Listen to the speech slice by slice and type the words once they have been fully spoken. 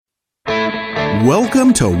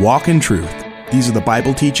Welcome to Walk in Truth. These are the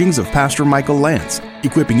Bible teachings of Pastor Michael Lance,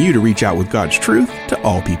 equipping you to reach out with God's truth to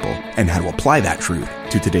all people and how to apply that truth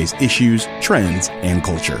to today's issues, trends, and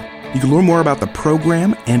culture. You can learn more about the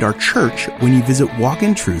program and our church when you visit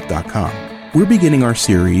walkintruth.com. We're beginning our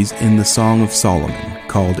series in the Song of Solomon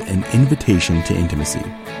called An Invitation to Intimacy.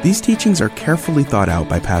 These teachings are carefully thought out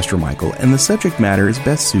by Pastor Michael, and the subject matter is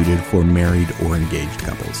best suited for married or engaged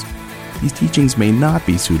couples. These teachings may not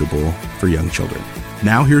be suitable for young children.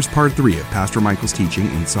 Now here's part 3 of Pastor Michael's teaching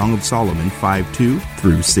in Song of Solomon 5:2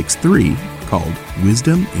 through 6:3 called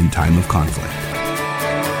Wisdom in Time of Conflict.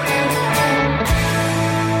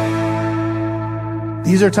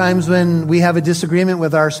 These are times when we have a disagreement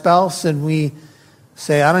with our spouse and we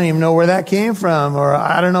say, I don't even know where that came from, or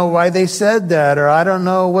I don't know why they said that, or I don't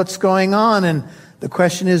know what's going on. And the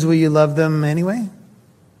question is, will you love them anyway?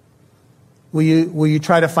 Will you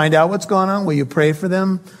try to find out what's going on? Will you pray for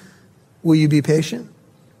them? Will you be patient?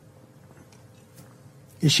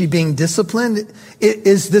 Is she being disciplined?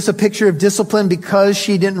 Is this a picture of discipline because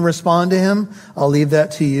she didn't respond to him? I'll leave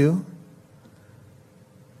that to you.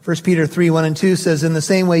 1 Peter 3:1-2 says, in the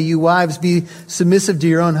same way, you wives, be submissive to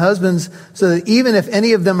your own husbands, so that even if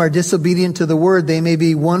any of them are disobedient to the word, they may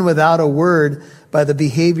be won without a word by the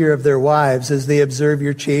behavior of their wives as they observe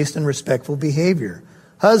your chaste and respectful behavior.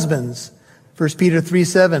 Husbands, 1 Peter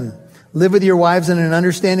 3:7, live with your wives in an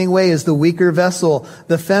understanding way as the weaker vessel,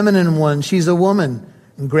 the feminine one, she's a woman,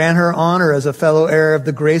 and grant her honor as a fellow heir of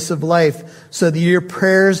the grace of life, so that your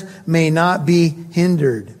prayers may not be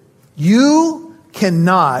hindered. You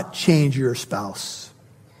cannot change your spouse.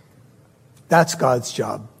 That's God's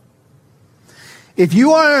job. If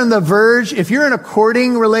you are on the verge, if you're in a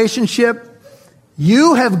courting relationship,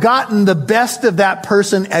 you have gotten the best of that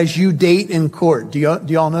person as you date in court. Do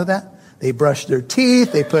you all know that? They brush their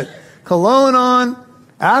teeth, they put cologne on.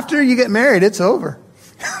 After you get married, it's over.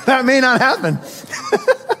 That may not happen.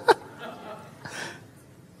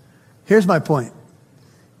 Here's my point.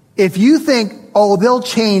 If you think, oh, they'll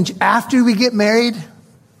change after we get married,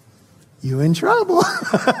 you're in trouble.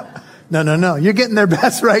 No. You're getting their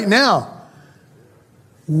best right now.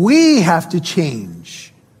 We have to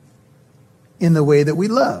change in the way that we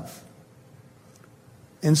love.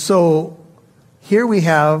 And so here we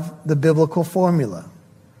have the biblical formula.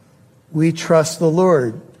 We trust the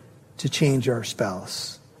Lord to change our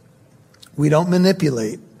spouse. We don't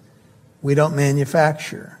manipulate. We don't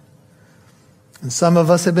manufacture. And some of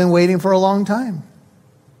us have been waiting for a long time.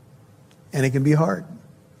 And it can be hard.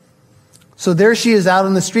 So there she is out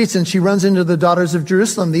in the streets, and she runs into the Daughters of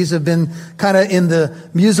Jerusalem. These have been kind of in the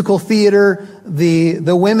musical theater,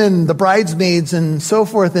 the women, the bridesmaids, and so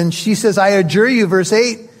forth. And she says, I adjure you, verse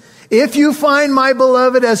 8, if you find my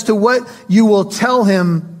beloved as to what you will tell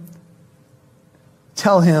him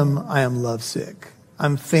I am lovesick.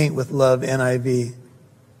 I'm faint with love, NIV.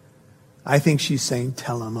 I think she's saying,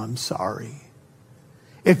 tell him I'm sorry.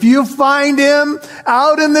 If you find him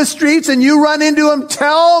out in the streets and you run into him,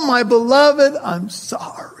 tell my beloved I'm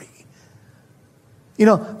sorry. You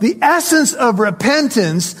know, the essence of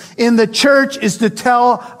repentance in the church is to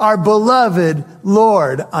tell our beloved,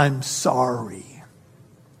 Lord, I'm sorry.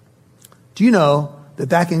 Do you know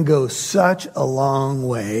that can go such a long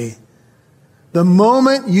way? The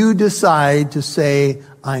moment you decide to say,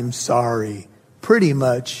 I'm sorry, pretty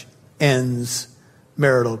much ends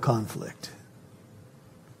marital conflict.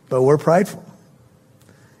 But we're prideful.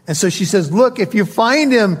 And so she says, look, if you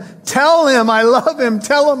find him, tell him I love him.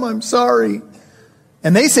 Tell him I'm sorry.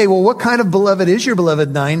 And they say, well, what kind of beloved is your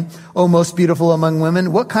beloved? 9, O most beautiful among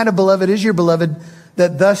women. What kind of beloved is your beloved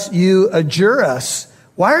that thus you adjure us?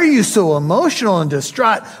 Why are you so emotional and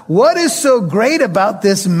distraught? What is so great about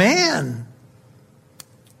this man?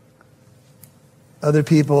 Other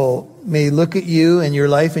people may look at you and your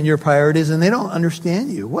life and your priorities and they don't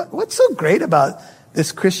understand you. What's so great about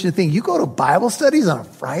this Christian thing? You go to Bible studies on a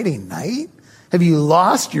Friday night? Have you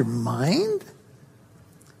lost your mind?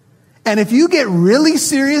 And if you get really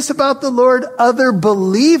serious about the Lord, other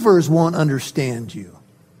believers won't understand you.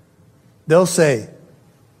 They'll say,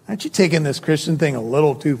 aren't you taking this Christian thing a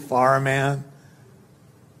little too far, man?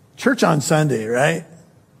 Church on Sunday, right?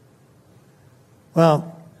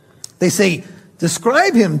 Well, they say,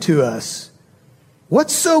 describe him to us.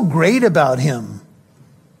 What's so great about him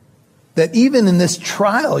that even in this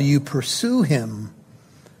trial you pursue him?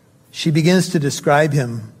 She begins to describe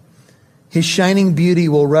him. His shining beauty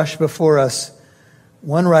will rush before us.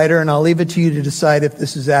 One writer, and I'll leave it to you to decide if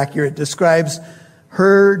this is accurate, describes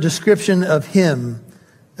her description of him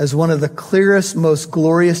as one of the clearest, most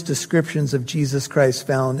glorious descriptions of Jesus Christ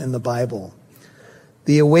found in the Bible.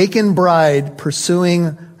 The awakened bride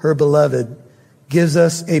pursuing her beloved gives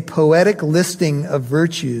us a poetic listing of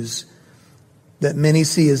virtues that many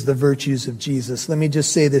see as the virtues of Jesus. Let me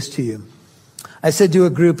just say this to you. I said to a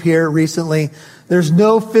group here recently, there's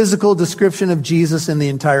no physical description of Jesus in the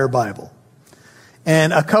entire Bible.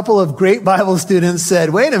 And a couple of great Bible students said,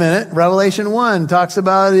 wait a minute, Revelation 1 talks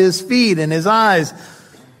about his feet and his eyes.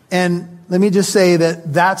 And let me just say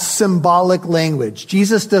that that's symbolic language.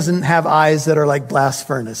 Jesus doesn't have eyes that are like blast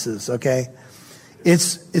furnaces, okay?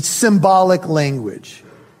 It's symbolic language.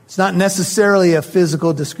 It's not necessarily a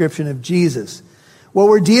physical description of Jesus. What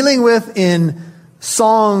we're dealing with in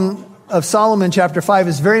Song of Solomon chapter 5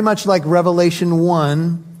 is very much like Revelation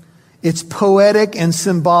 1. It's poetic and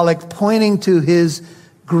symbolic, pointing to his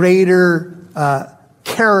greater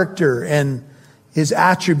character and his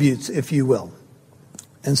attributes, if you will.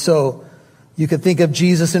 And so you could think of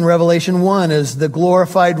Jesus in Revelation 1 as the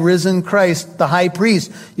glorified risen Christ, the high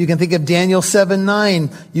priest. You can think of Daniel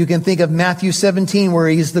 7:9. You can think of Matthew 17, where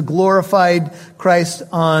he's the glorified Christ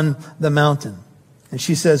on the mountain. And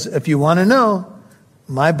she says, if you want to know,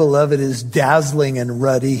 my beloved is dazzling and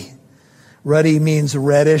ruddy. Ruddy means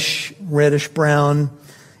reddish brown.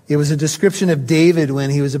 It was a description of David when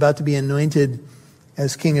he was about to be anointed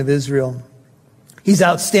as king of Israel. He's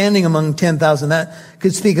outstanding among 10,000. That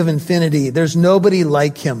could speak of infinity. There's nobody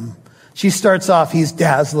like him. She starts off, he's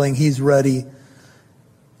dazzling, he's ruddy.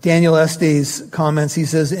 Daniel Estes comments, he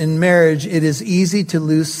says, in marriage, it is easy to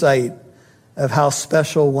lose sight of how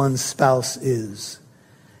special one's spouse is.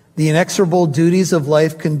 The inexorable duties of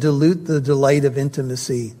life can dilute the delight of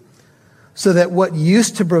intimacy, so that what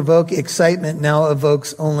used to provoke excitement now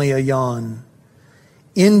evokes only a yawn.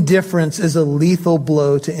 Indifference is a lethal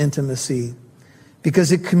blow to intimacy,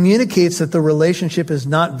 because it communicates that the relationship is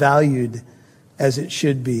not valued as it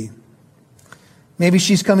should be. Maybe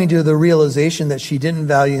she's coming to the realization that she didn't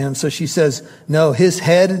value him, so she says, no, his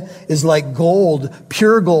head is like gold,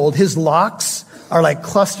 pure gold. His locks are like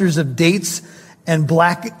clusters of dates and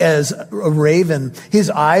black as a raven. His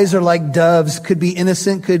eyes are like doves, could be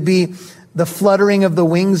innocent, could be the fluttering of the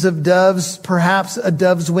wings of doves, perhaps a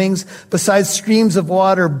dove's wings, besides streams of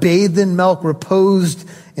water bathed in milk, reposed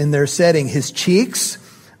in their setting. His cheeks,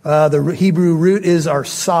 the Hebrew root are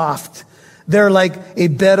soft. They're like a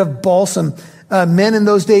bed of balsam. Men in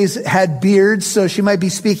those days had beards, so she might be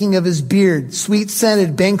speaking of his beard.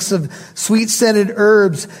 Sweet-scented banks of sweet-scented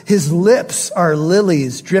herbs. His lips are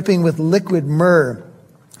lilies dripping with liquid myrrh.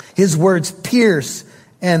 His words pierce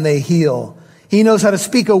and they heal. He knows how to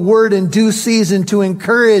speak a word in due season to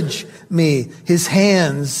encourage me. His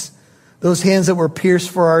hands, those hands that were pierced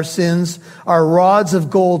for our sins, are rods of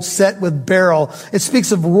gold set with beryl. It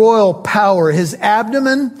speaks of royal power. His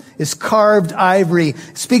abdomen is carved ivory.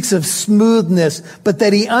 It speaks of smoothness, but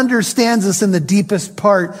that he understands us in the deepest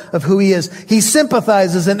part of who he is. He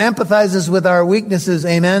sympathizes and empathizes with our weaknesses.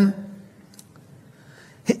 Amen.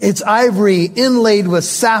 It's ivory inlaid with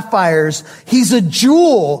sapphires. He's a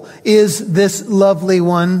jewel, is this lovely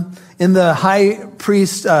one. In the high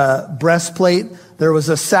priest's breastplate, there was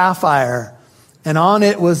a sapphire, and on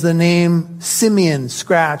it was the name Simeon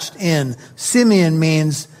scratched in. Simeon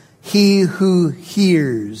means he who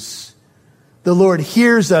hears. The Lord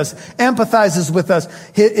hears us, empathizes with us.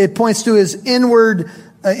 It points to his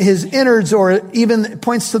innards, or even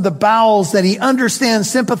points to the bowels, that he understands,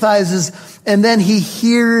 sympathizes, and then he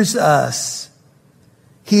hears us.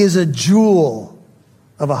 He is a jewel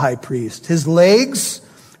of a high priest. His legs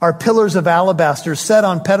are pillars of alabaster set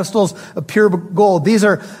on pedestals of pure gold. These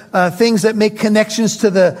are things that make connections to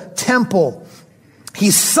the temple.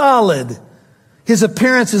 He's solid. His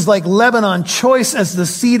appearance is like Lebanon, choice as the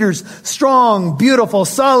cedars, strong, beautiful,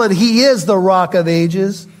 solid. He is the rock of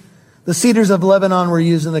ages. The cedars of Lebanon were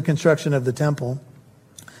used in the construction of the temple.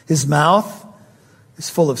 His mouth is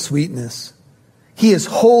full of sweetness. He is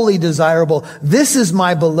wholly desirable. This is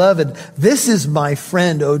my beloved. This is my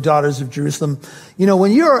friend, O daughters of Jerusalem. You know,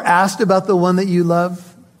 when you are asked about the one that you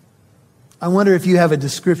love, I wonder if you have a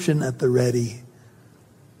description at the ready.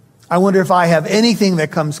 I wonder if I have anything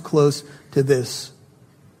that comes close to this.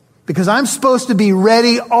 Because I'm supposed to be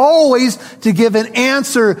ready always to give an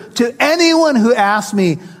answer to anyone who asks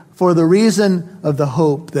me for the reason of the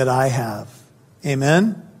hope that I have.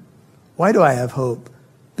 Amen? Why do I have hope?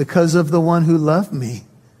 Because of the one who loved me.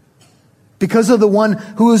 Because of the one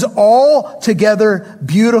who is altogether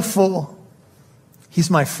beautiful. He's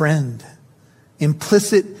my friend.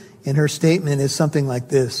 Implicit in her statement is something like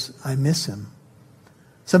this: I miss him.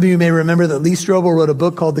 Some of you may remember that Lee Strobel wrote a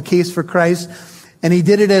book called The Case for Christ, and he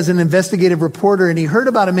did it as an investigative reporter, and he heard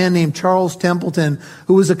about a man named Charles Templeton,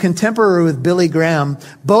 who was a contemporary with Billy Graham.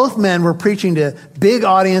 Both men were preaching to big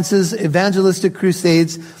audiences, evangelistic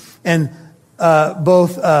crusades, and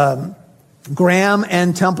both Graham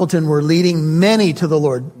and Templeton were leading many to the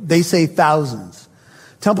Lord. They say thousands.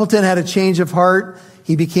 Templeton had a change of heart.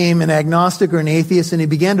 He became an agnostic or an atheist, and he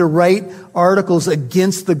began to write articles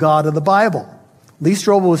against the God of the Bible. Lee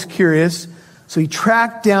Strobel was curious, so he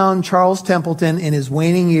tracked down Charles Templeton in his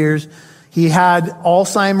waning years. He had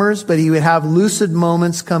Alzheimer's, but he would have lucid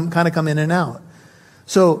moments come in and out.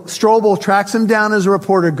 So Strobel tracks him down as a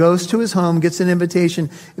reporter, goes to his home, gets an invitation,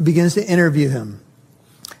 and begins to interview him.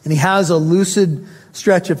 And he has a lucid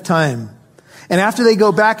stretch of time. And after they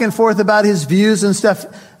go back and forth about his views and stuff,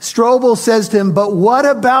 Strobel says to him, "But what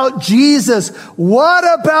about Jesus? What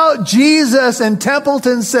about Jesus?" And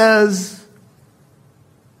Templeton says,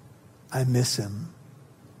 "I miss him.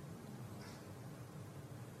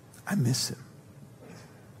 I miss him."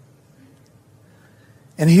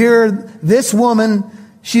 And here, this woman,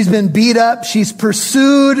 she's been beat up, she's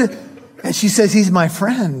pursued, and she says, "He's my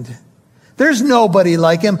friend. There's nobody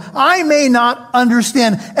like him. I may not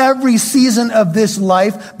understand every season of this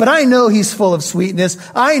life, but I know he's full of sweetness.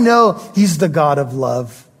 I know he's the God of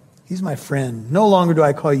love. He's my friend. No longer do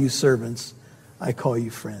I call you servants. I call you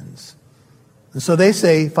friends." And so they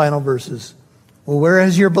say, final verses, "Well, where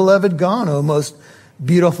has your beloved gone, O most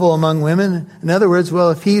beautiful among women?" In other words, well,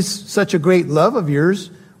 if he's such a great love of yours,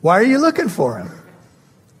 why are you looking for him?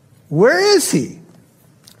 Where is he?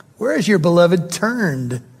 Where is your beloved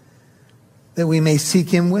turned, that we may seek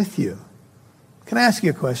him with you? Can I ask you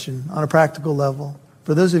a question on a practical level?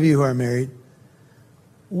 For those of you who are married,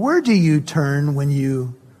 where do you turn when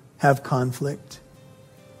you have conflict?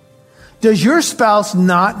 Does your spouse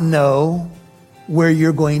not know where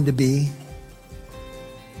you're going to be?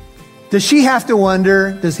 Does she have to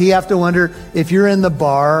wonder, does he have to wonder if you're in the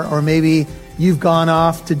bar or maybe you've gone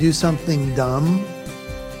off to do something dumb?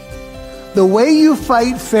 The way you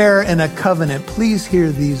fight fair in a covenant, please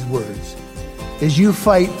hear these words, is you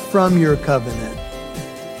fight from your covenant.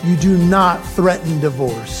 You do not threaten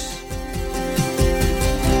divorce.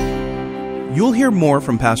 You'll hear more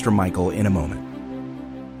from Pastor Michael in a moment.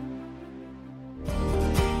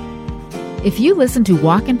 If you listen to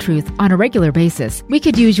Walk in Truth on a regular basis, we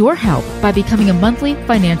could use your help by becoming a monthly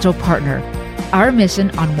financial partner. Our mission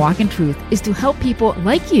on Walk in Truth is to help people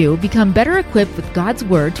like you become better equipped with God's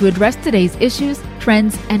Word to address today's issues,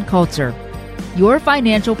 trends, and culture. Your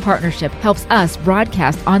financial partnership helps us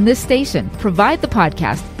broadcast on this station, provide the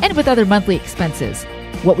podcast, and with other monthly expenses.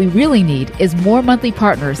 What we really need is more monthly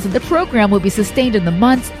partners so the program will be sustained in the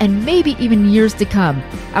months and maybe even years to come.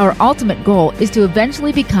 Our ultimate goal is to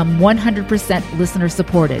eventually become 100% listener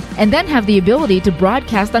supported and then have the ability to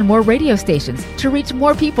broadcast on more radio stations to reach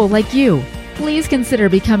more people like you. Please consider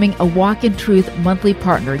becoming a Walk in Truth monthly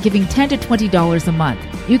partner, giving $10 to $20 a month.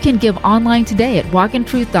 You can give online today at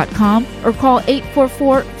walkintruth.com or call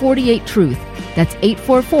 844-48-TRUTH. That's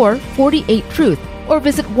 844-48-TRUTH, or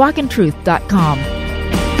visit walkintruth.com.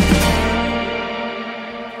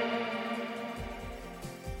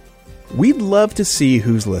 We'd love to see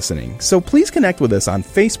who's listening, so please connect with us on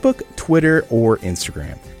Facebook, Twitter, or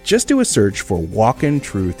Instagram. Just do a search for Walk in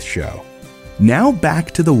Truth Show. Now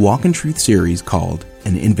back to the Walk in Truth series called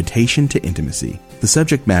An Invitation to Intimacy. The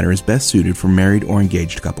subject matter is best suited for married or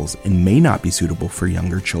engaged couples and may not be suitable for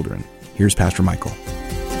younger children. Here's Pastor Michael.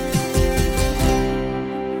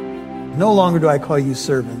 No longer do I call you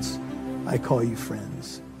servants. I call you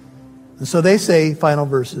friends. And so they say, final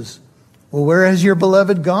verses, "Well, where has your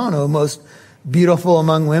beloved gone, O most beautiful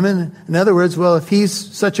among women?" In other words, well, if he's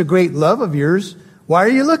such a great love of yours, why are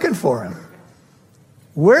you looking for him?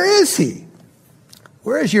 Where is he?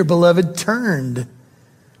 Where is your beloved turned,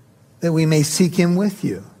 that we may seek him with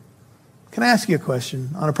you? Can I ask you a question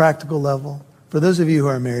on a practical level? For those of you who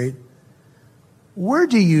are married, where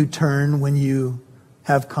do you turn when you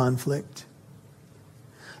have conflict?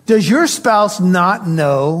 Does your spouse not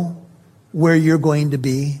know where you're going to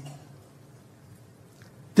be?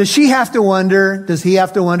 Does she have to wonder, does he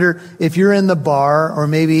have to wonder if you're in the bar or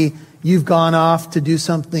maybe you've gone off to do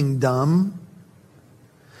something dumb?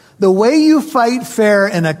 The way you fight fair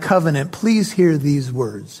in a covenant, please hear these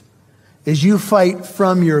words, is you fight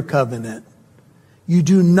from your covenant. You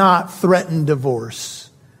do not threaten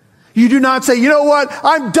divorce. You do not say, "You know what?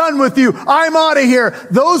 I'm done with you. I'm out of here."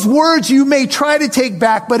 Those words you may try to take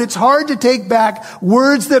back, but it's hard to take back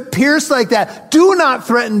words that pierce like that. Do not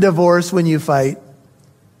threaten divorce when you fight,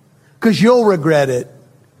 because you'll regret it.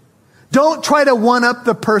 Don't try to one-up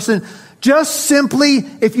the person. Just simply,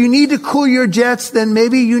 if you need to cool your jets, then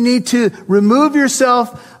maybe you need to remove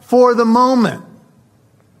yourself for the moment.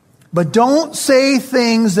 But don't say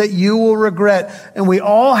things that you will regret. And we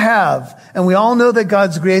all have, and we all know that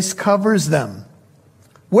God's grace covers them.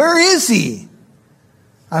 Where is he?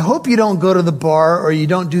 I hope you don't go to the bar or you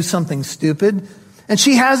don't do something stupid. And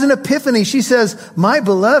she has an epiphany. She says, my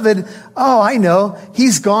beloved, oh, I know,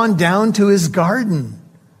 he's gone down to his garden,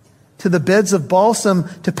 to the beds of balsam,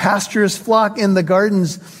 to pasture his flock in the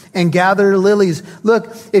gardens and gather lilies.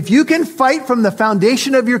 Look, if you can fight from the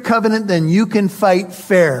foundation of your covenant, then you can fight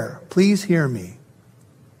fair. Please hear me.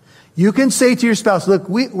 You can say to your spouse, look,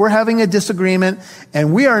 we're having a disagreement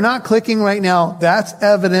and we are not clicking right now. That's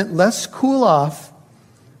evident. Let's cool off.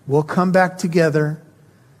 We'll come back together.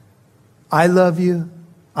 I love you.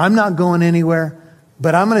 I'm not going anywhere,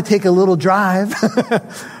 but I'm going to take a little drive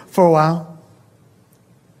for a while.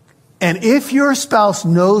 And if your spouse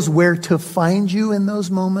knows where to find you in those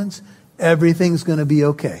moments, everything's going to be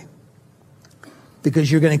okay. Because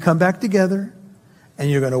you're going to come back together and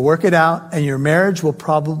you're going to work it out and your marriage will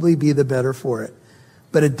probably be the better for it.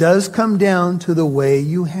 But it does come down to the way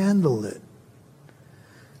you handle it.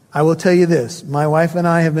 I will tell you this. My wife and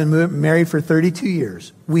I have been married for 32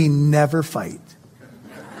 years. We never fight.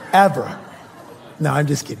 Ever. No, I'm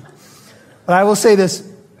just kidding. But I will say this.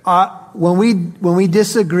 When we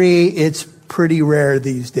disagree, it's pretty rare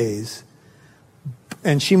these days.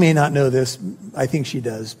 And she may not know this. I think she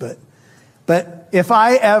does. But if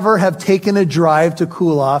I ever have taken a drive to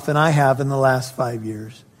cool off, and I have in the last 5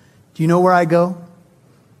 years, do you know where I go?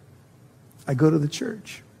 I go to the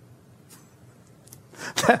church.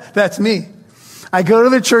 That's me. I go to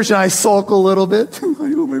the church and I sulk a little bit.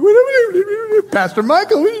 Pastor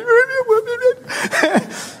Michael.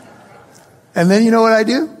 And then you know what I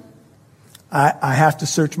do? I have to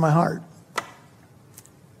search my heart.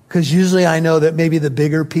 Because usually I know that maybe the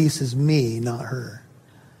bigger piece is me, not her.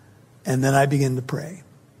 And then I begin to pray.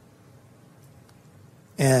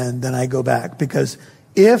 And then I go back. Because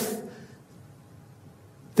if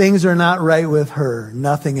things are not right with her,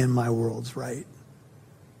 nothing in my world's right.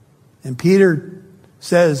 And Peter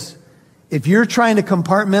says, if you're trying to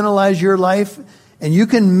compartmentalize your life and you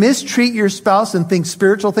can mistreat your spouse and think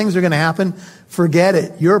spiritual things are going to happen, forget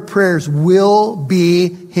it. Your prayers will be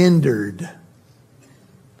hindered.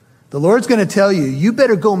 The Lord's going to tell you, you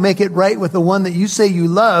better go make it right with the one that you say you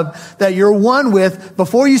love, that you're one with,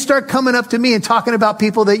 before you start coming up to me and talking about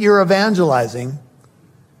people that you're evangelizing.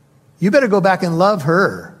 You better go back and love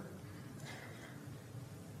her.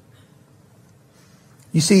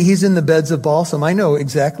 You see, he's in the beds of balsam. I know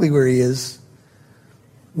exactly where he is.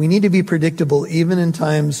 We need to be predictable even in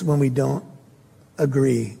times when we don't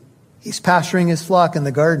agree. He's pasturing his flock in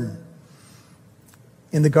the garden.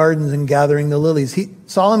 In the gardens and gathering the lilies.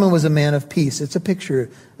 Solomon was a man of peace. It's a picture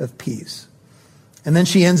of peace. And then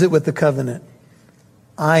she ends it with the covenant.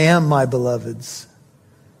 I am my beloved's,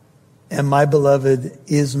 and my beloved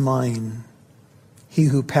is mine, he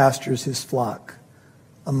who pastures his flock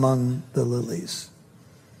among the lilies.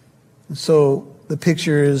 And so the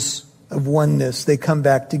picture is of oneness. They come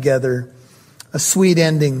back together. A sweet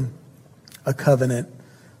ending, a covenant.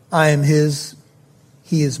 I am his,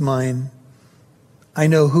 he is mine. I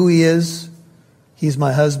know who he is. He's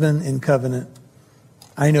my husband in covenant.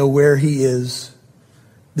 I know where he is.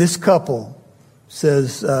 This couple,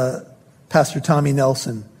 says Pastor Tommy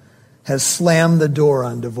Nelson, has slammed the door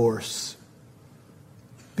on divorce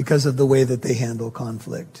because of the way that they handle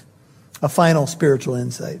conflict. A final spiritual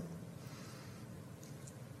insight.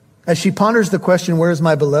 As she ponders the question, where is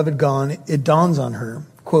my beloved gone? It dawns on her,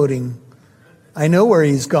 quoting, I know where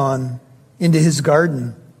he's gone, into his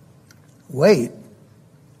garden. Wait,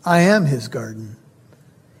 I am his garden.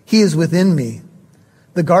 He is within me.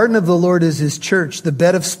 The garden of the Lord is his church. The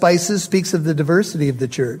bed of spices speaks of the diversity of the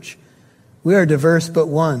church. We are diverse but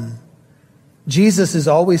one. Jesus is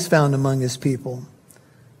always found among his people.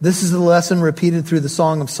 This is the lesson repeated through the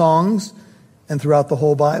Song of Songs and throughout the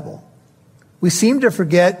whole Bible. We seem to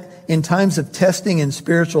forget in times of testing and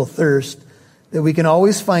spiritual thirst that we can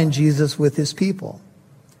always find Jesus with his people.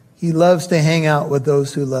 He loves to hang out with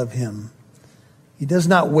those who love him. He does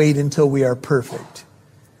not wait until we are perfect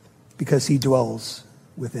because he dwells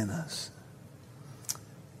within us.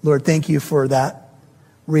 Lord, thank you for that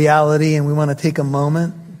reality, and we want to take a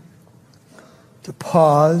moment to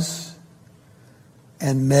pause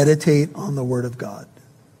and meditate on the Word of God.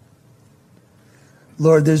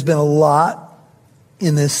 Lord, there's been a lot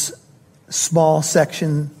in this small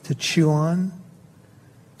section to chew on,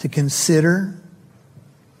 to consider,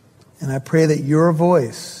 and I pray that your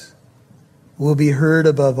voice will be heard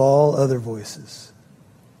above all other voices.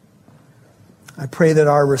 I pray that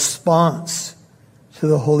our response to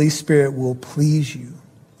the Holy Spirit will please you.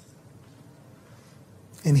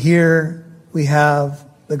 And here we have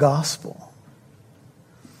the gospel,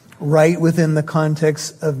 right within the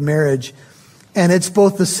context of marriage. And it's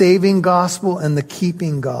both the saving gospel and the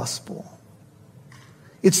keeping gospel.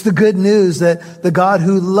 It's the good news that the God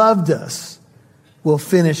who loved us will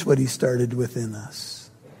finish what he started within us.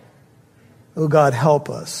 Oh God, help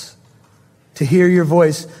us to hear your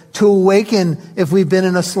voice, to awaken if we've been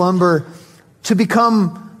in a slumber, to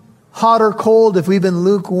become hot or cold if we've been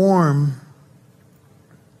lukewarm,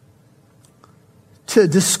 to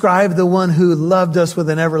describe the one who loved us with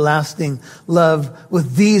an everlasting love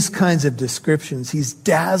with these kinds of descriptions. He's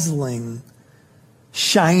dazzling,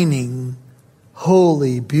 shining,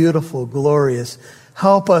 holy, beautiful, glorious.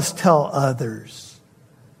 Help us tell others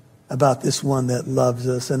about this one that loves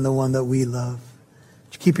us and the one that we love.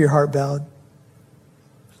 Would you keep your heart bowed?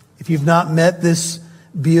 If you've not met this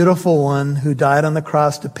beautiful one who died on the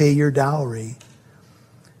cross to pay your dowry,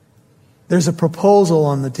 there's a proposal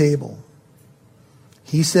on the table.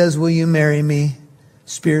 He says, will you marry me?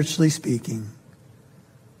 Spiritually speaking,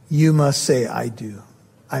 you must say, I do.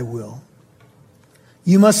 I will.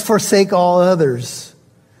 You must forsake all others.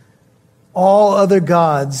 All other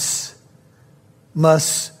gods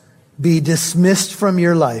must be dismissed from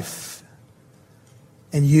your life.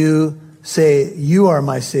 And you say, you are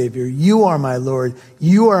my Savior. You are my Lord.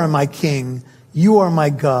 You are my King. You are my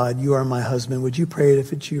God. You are my husband. Would you pray it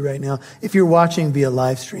if it's you right now? If you're watching via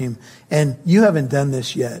live stream and you haven't done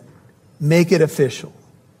this yet, make it official.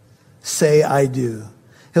 Say, I do.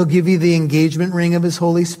 He'll give you the engagement ring of his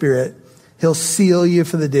Holy Spirit. He'll seal you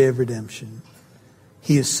for the day of redemption.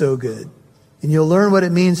 He is so good. And you'll learn what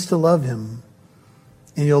it means to love him.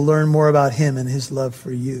 And you'll learn more about him and his love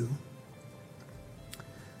for you.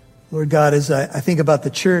 Lord God, as I think about the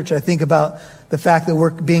church, I think about the fact that we're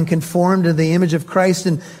being conformed to the image of Christ.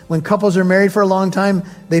 And when couples are married for a long time,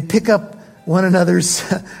 they pick up one another's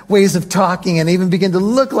ways of talking and even begin to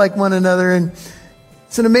look like one another. And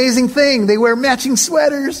it's an amazing thing. They wear matching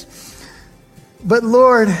sweaters. But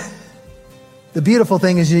Lord, the beautiful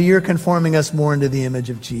thing is you're conforming us more into the image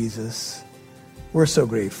of Jesus. We're so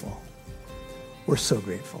grateful. We're so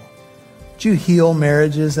grateful. Would you heal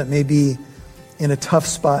marriages that may be in a tough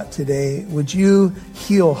spot today? Would you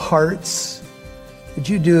heal hearts? Would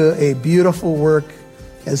you do a beautiful work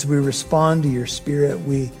as we respond to your Spirit?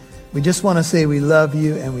 We just want to say we love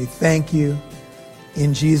you and we thank you.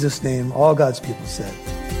 In Jesus' name, all God's people said.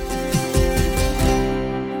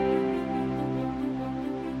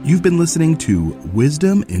 You've been listening to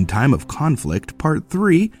Wisdom in Time of Conflict, Part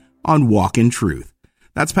 3 on Walk in Truth.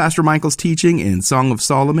 That's Pastor Michael's teaching in Song of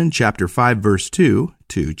Solomon, chapter 5, verse 2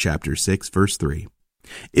 to chapter 6, verse 3.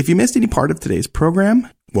 If you missed any part of today's program,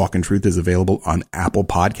 Walk in Truth is available on Apple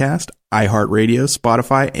Podcast, iHeartRadio,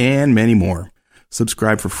 Spotify, and many more.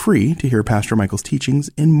 Subscribe for free to hear Pastor Michael's teachings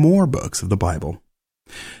in more books of the Bible.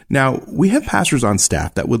 Now, we have pastors on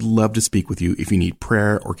staff that would love to speak with you if you need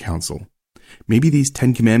prayer or counsel. Maybe these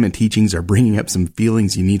 10 Commandment teachings are bringing up some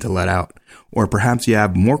feelings you need to let out, or perhaps you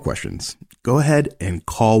have more questions. Go ahead and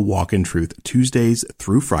call Walk in Truth Tuesdays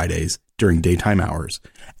through Fridays during daytime hours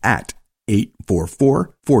at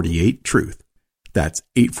 844-48-TRUTH. That's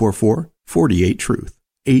 844-48-TRUTH.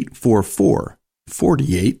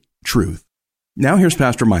 844-48-TRUTH. Now here's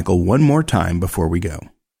Pastor Michael one more time before we go.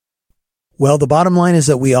 Well, the bottom line is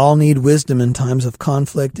that we all need wisdom in times of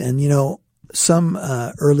conflict. And, some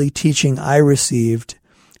early teaching I received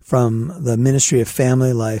from the Ministry of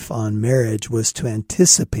Family Life on marriage was to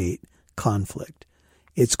anticipate conflict.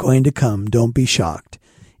 It's going to come. Don't be shocked.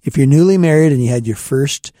 If you're newly married and you had your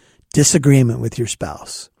first disagreement with your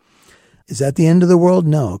spouse, is that the end of the world?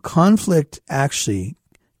 No. Conflict actually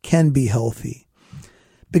can be healthy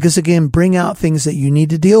because it can bring out things that you need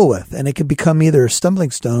to deal with, and it can become either a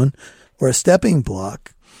stumbling stone or a stepping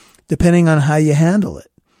block, depending on how you handle it.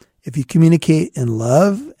 If you communicate in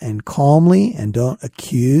love and calmly and don't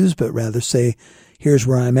accuse, but rather say, here's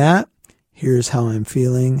where I'm at, here's how I'm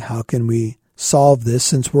feeling, how can we solve this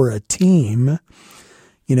since we're a team?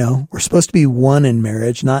 We're supposed to be one in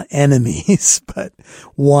marriage, not enemies, but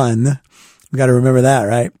one. We got to remember that,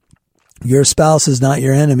 right? Your spouse is not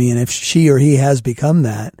your enemy, and if she or he has become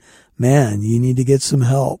that, man, you need to get some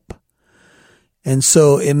help. And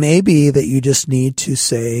so it may be that you just need to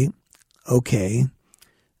say, okay,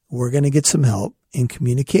 we're going to get some help in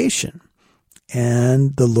communication,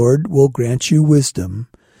 and the Lord will grant you wisdom,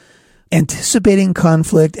 anticipating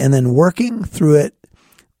conflict and then working through it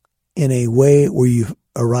in a way where you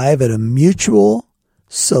arrive at a mutual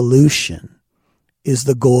solution is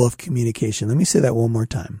the goal of communication. Let me say that one more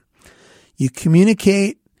time. You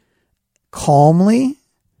communicate calmly,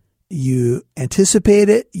 you anticipate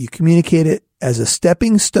it, you communicate it as a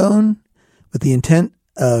stepping stone with the intent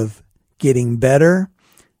of getting better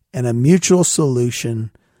and a mutual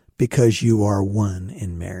solution because you are one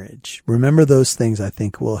in marriage. Remember those things, I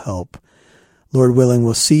think, will help. Lord willing,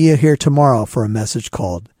 we'll see you here tomorrow for a message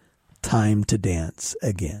called Time to Dance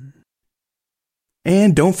Again.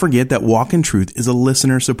 And don't forget that Walk in Truth is a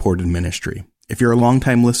listener-supported ministry. If you're a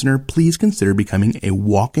longtime listener, please consider becoming a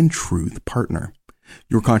Walk in Truth partner.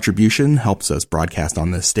 Your contribution helps us broadcast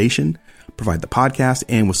on this station, provide the podcast,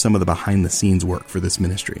 and with some of the behind-the-scenes work for this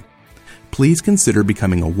ministry. Please consider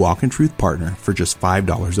becoming a Walk in Truth partner for just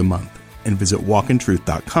 $5 a month and visit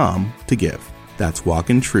walkintruth.com to give. That's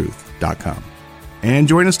walkintruth.com. And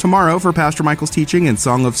join us tomorrow for Pastor Michael's teaching in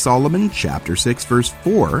Song of Solomon, chapter 6, verse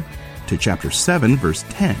 4 to chapter 7, verse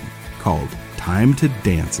 10, called Time to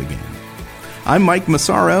Dance Again. I'm Mike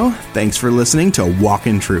Massaro. Thanks for listening to Walk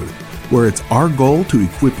in Truth, where it's our goal to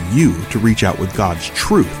equip you to reach out with God's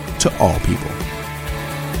truth to all people.